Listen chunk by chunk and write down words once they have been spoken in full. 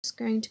Just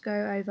going to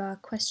go over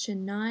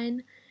question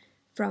 9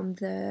 from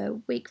the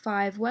week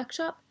 5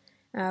 workshop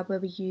where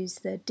we use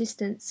the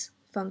distance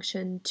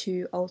function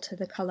to alter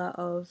the colour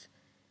of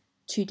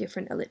two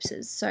different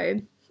ellipses. So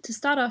to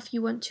start off,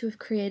 you want to have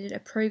created a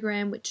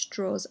program which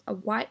draws a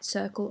white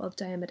circle of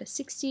diameter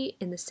 60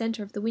 in the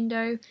centre of the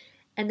window,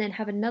 and then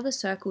have another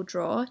circle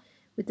draw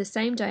with the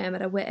same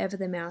diameter wherever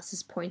the mouse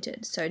is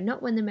pointed. So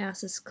not when the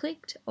mouse is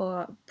clicked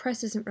or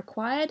press isn't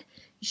required,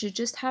 you should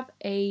just have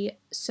a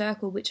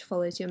circle which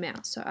follows your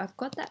mouse. So I've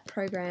got that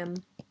program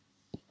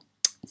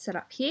set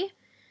up here.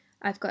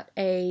 I've got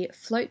a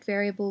float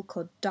variable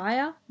called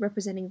dia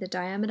representing the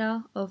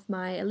diameter of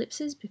my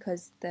ellipses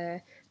because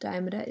the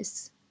diameter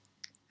is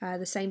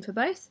the same for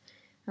both.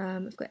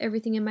 I've got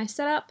everything in my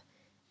setup,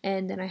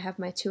 and then I have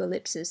my two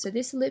ellipses. So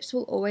this ellipse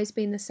will always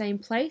be in the same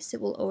place.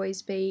 It will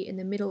always be in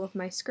the middle of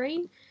my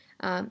screen.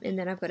 And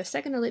then I've got a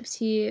second ellipse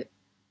here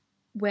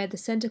where the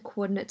center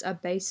coordinates are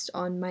based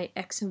on my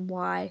X and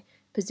Y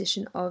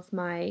position of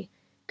my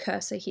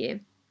cursor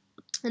here.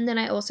 And then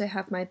I also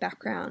have my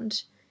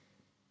background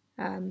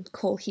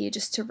call here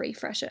just to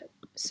refresh it.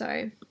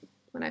 So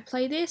when I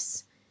play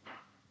this,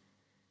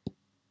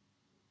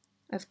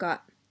 I've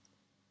got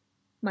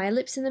my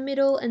ellipse in the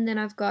middle, and then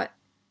I've got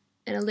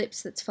an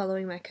ellipse that's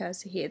following my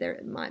cursor here.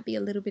 There might be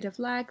a little bit of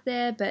lag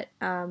there, but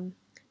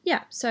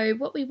yeah, so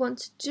what we want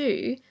to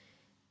do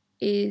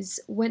is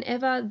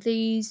whenever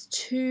these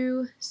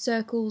two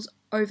circles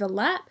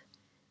overlap,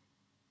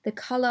 the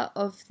colour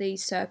of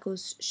these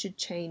circles should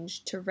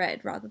change to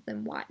red rather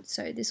than white.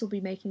 So this will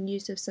be making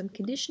use of some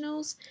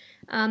conditionals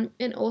and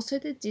also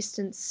the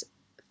distance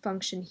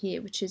function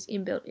here, which is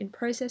inbuilt in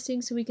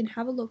processing. So we can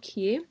have a look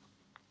here.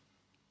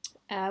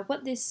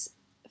 What this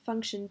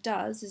function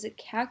does is it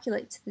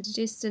calculates the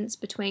distance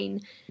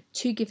between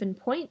two given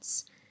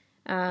points.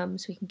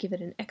 So we can give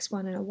it an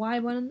x1 and a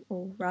y1,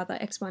 or rather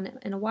x1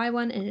 and a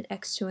y1 and an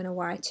x2 and a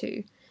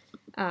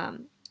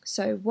y2.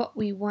 So what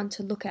we want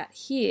to look at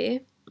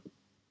here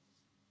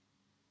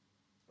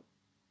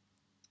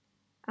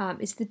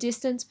is the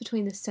distance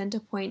between the center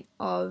point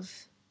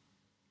of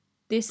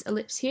this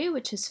ellipse here,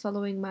 which is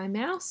following my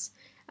mouse,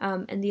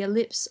 and the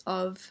ellipse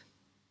of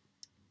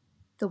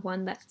the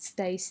one that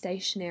stays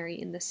stationary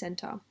in the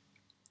center.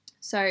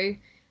 So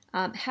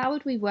how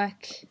would we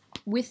work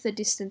with the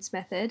distance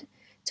method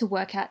to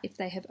work out if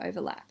they have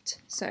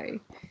overlapped? So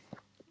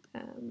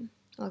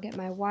I'll get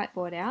my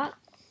whiteboard out.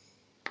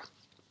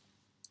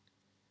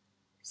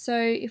 So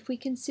if we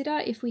consider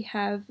if we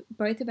have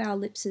both of our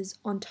ellipses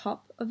on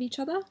top of each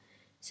other,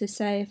 so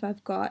say if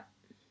I've got,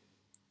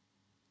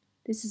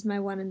 this is my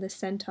one in the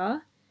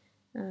center,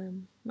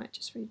 might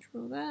just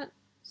redraw that,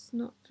 it's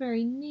not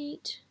very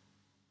neat,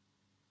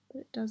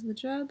 but it does the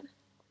job.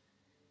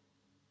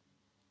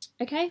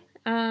 Okay,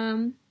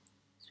 so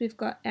we've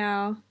got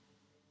our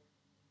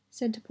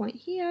center point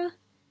here,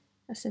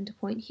 a center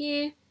point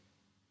here,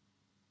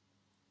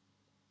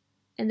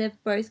 and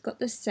they've both got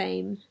the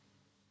same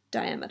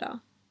diameter,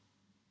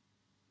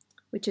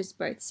 which is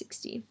both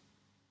 60.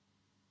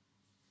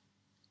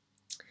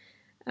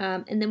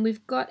 And then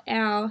we've got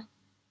our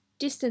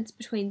distance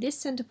between this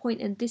center point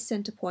and this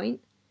center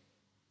point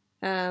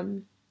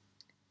right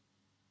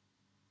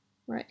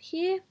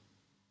here.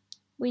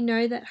 We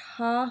know that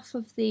half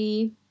of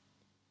the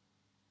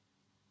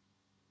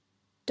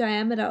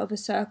diameter of a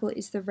circle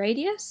is the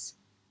radius.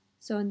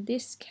 So in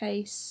this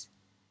case,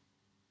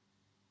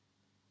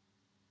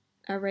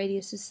 our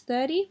radius is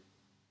 30.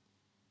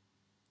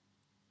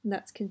 And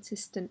that's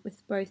consistent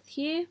with both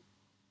here.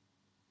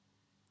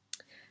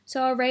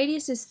 So our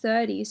radius is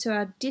 30, so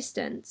our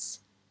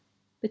distance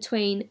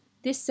between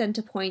this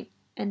center point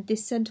and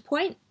this center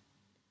point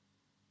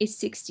is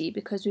 60,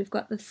 because we've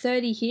got the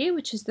 30 here,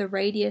 which is the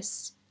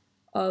radius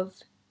of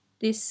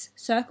this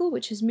circle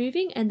which is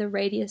moving, and the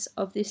radius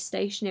of this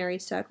stationary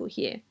circle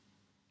here,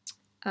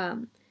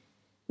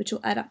 which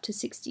will add up to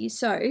 60.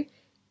 So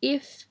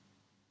if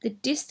the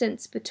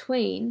distance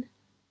between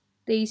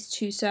these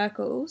two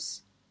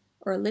circles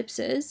or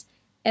ellipses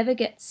ever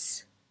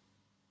gets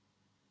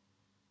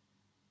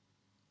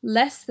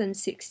less than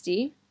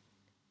 60,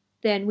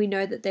 then we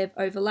know that they've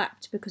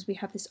overlapped because we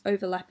have this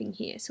overlapping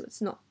here, so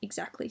it's not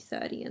exactly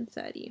 30 and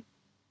 30.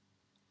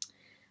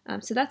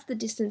 So that's the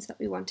distance that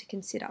we want to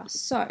consider.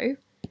 So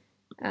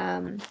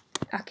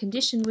our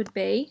condition would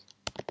be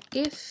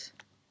if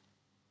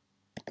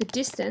the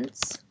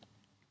distance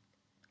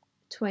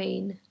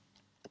between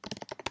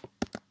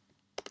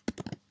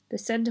the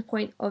center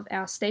point of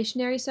our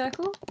stationary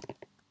circle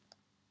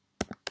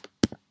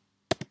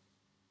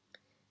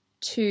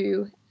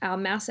to our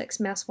mouse X,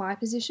 mouse Y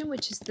position,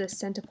 which is the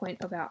center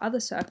point of our other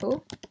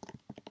circle.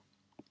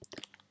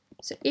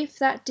 So if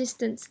that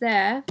distance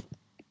there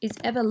is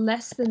ever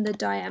less than the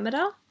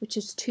diameter, which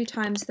is 2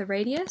 times the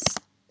radius,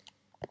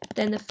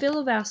 then the fill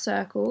of our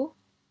circle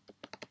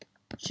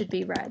should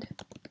be red.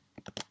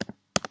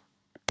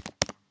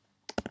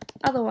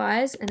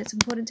 Otherwise, and it's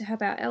important to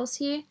have our else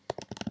here,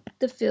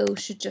 the fill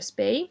should just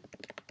be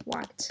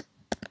white.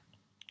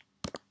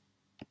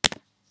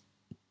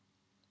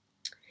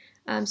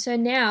 So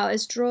now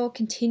as draw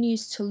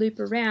continues to loop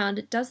around,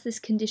 it does this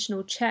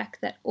conditional check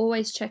that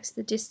always checks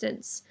the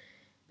distance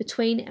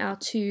between our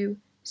two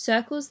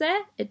circles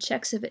there. It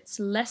checks if it's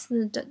less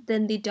than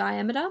the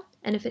diameter,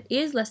 and if it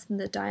is less than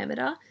the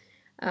diameter,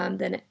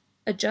 then it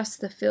adjusts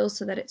the fill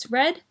so that it's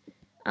red,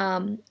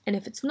 and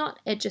if it's not,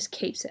 it just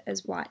keeps it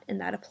as white, and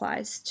that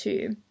applies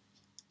to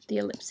the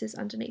ellipses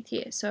underneath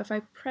here. So if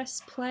I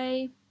press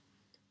play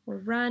or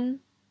run,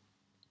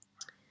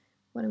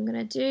 what I'm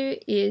going to do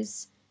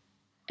is,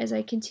 as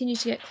I continue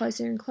to get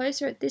closer and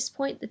closer, at this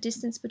point the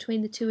distance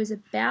between the two is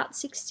about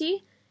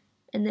 60,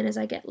 and then as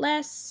I get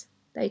less,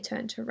 they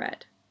turn to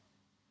red.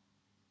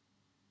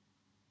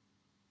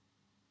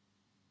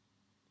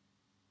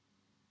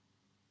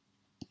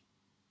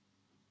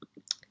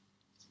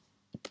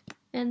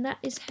 And that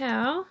is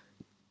how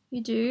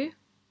you do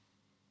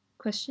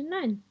question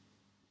 9.